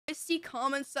see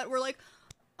comments that were like,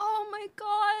 oh my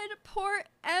god, poor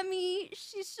Emi,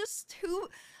 she's just too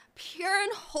pure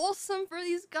and wholesome for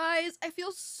these guys. I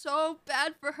feel so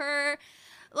bad for her.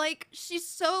 Like, she's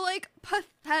so, like,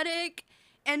 pathetic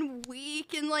and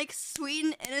weak and, like, sweet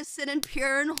and innocent and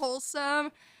pure and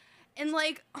wholesome. And,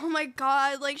 like, oh my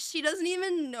god, like, she doesn't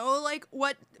even know, like,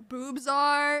 what boobs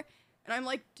are. And I'm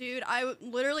like, dude, I'm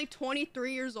literally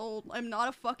 23 years old. I'm not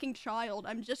a fucking child.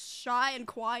 I'm just shy and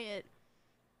quiet.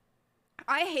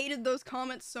 I hated those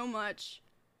comments so much.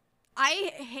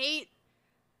 I hate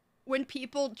when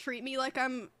people treat me like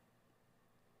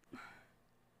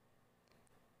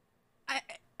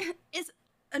it's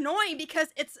annoying because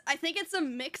I think it's a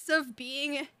mix of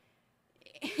being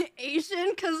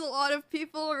Asian, because a lot of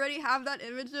people already have that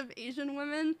image of Asian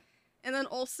women, and then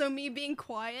also me being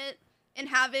quiet and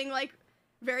having, like,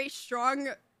 very strong,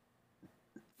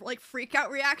 like, freak out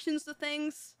reactions to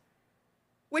things,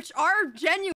 which are genuine.